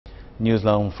News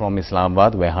now from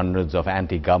Islamabad, where hundreds of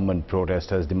anti-government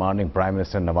protesters demanding Prime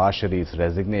Minister Nawaz Sharif's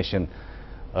resignation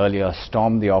earlier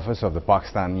stormed the office of the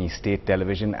Pakistani state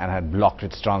television and had blocked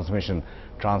its transmission.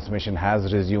 Transmission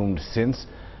has resumed since.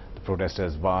 The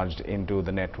protesters barged into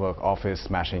the network office,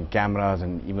 smashing cameras,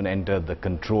 and even entered the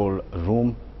control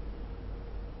room.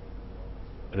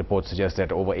 Reports suggest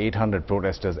that over 800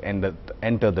 protesters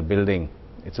entered the building.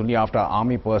 It's only after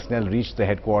army personnel reached the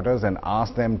headquarters and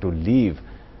asked them to leave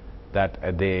that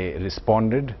they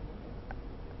responded,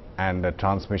 and the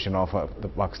transmission of the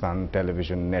Pakistan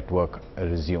television network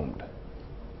resumed.